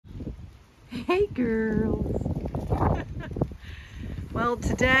Hey girls. Well,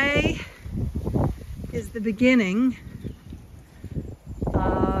 today is the beginning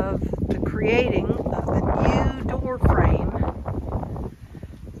of the creating of the new door frame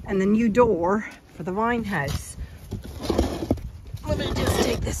and the new door for the vine house. Let me just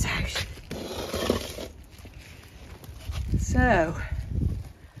take this out. So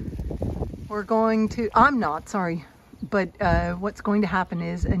we're going to, but what's going to happen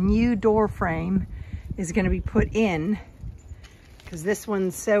is a new door frame is going to be put in because this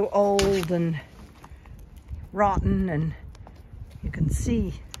one's so old and rotten, and you can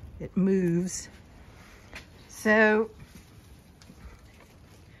see it moves. So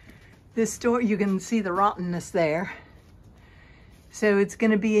this door, you can see the rottenness there. So it's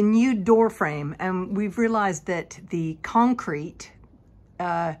going to be a new door frame, and we've realized that the concrete,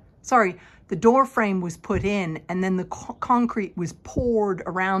 the door frame was put in and then the concrete was poured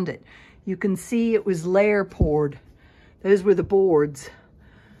around it. You can see it was layer poured. Those were the boards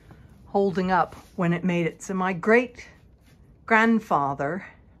holding up when it made it. So my great grandfather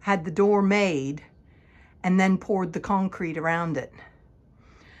had the door made and then poured the concrete around it.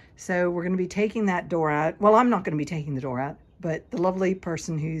 So we're going to be taking that door out. Well, I'm not going to be taking the door out, but the lovely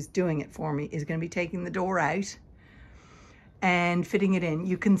person who's doing it for me is going to be taking the door out and fitting it in.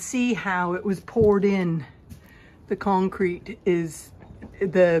 You can see how it was poured in. The concrete is,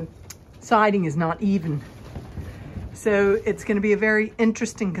 the siding is not even. So it's going to be a very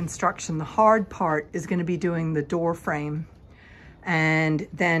interesting construction. The hard part is going to be doing the door frame and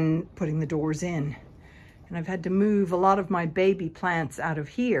then putting the doors in. And I've had to move a lot of my baby plants out of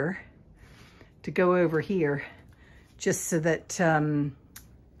here to go over here, just so that,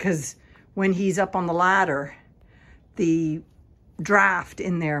 because when he's up on the ladder, the draft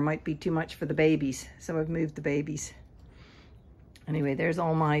in there might be too much for the babies. So I've moved the babies. Anyway, there's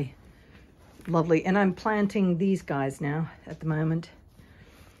all my lovely, and I'm planting these guys now at the moment.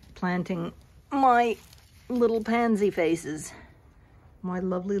 Planting my little pansy faces. My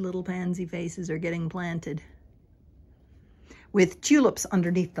lovely little pansy faces are getting planted with tulips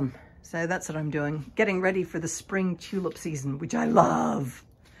underneath them. So that's what I'm doing. Getting ready for the spring tulip season, which I love.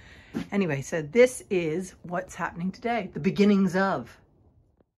 Anyway, so this is what's happening today, the beginnings of.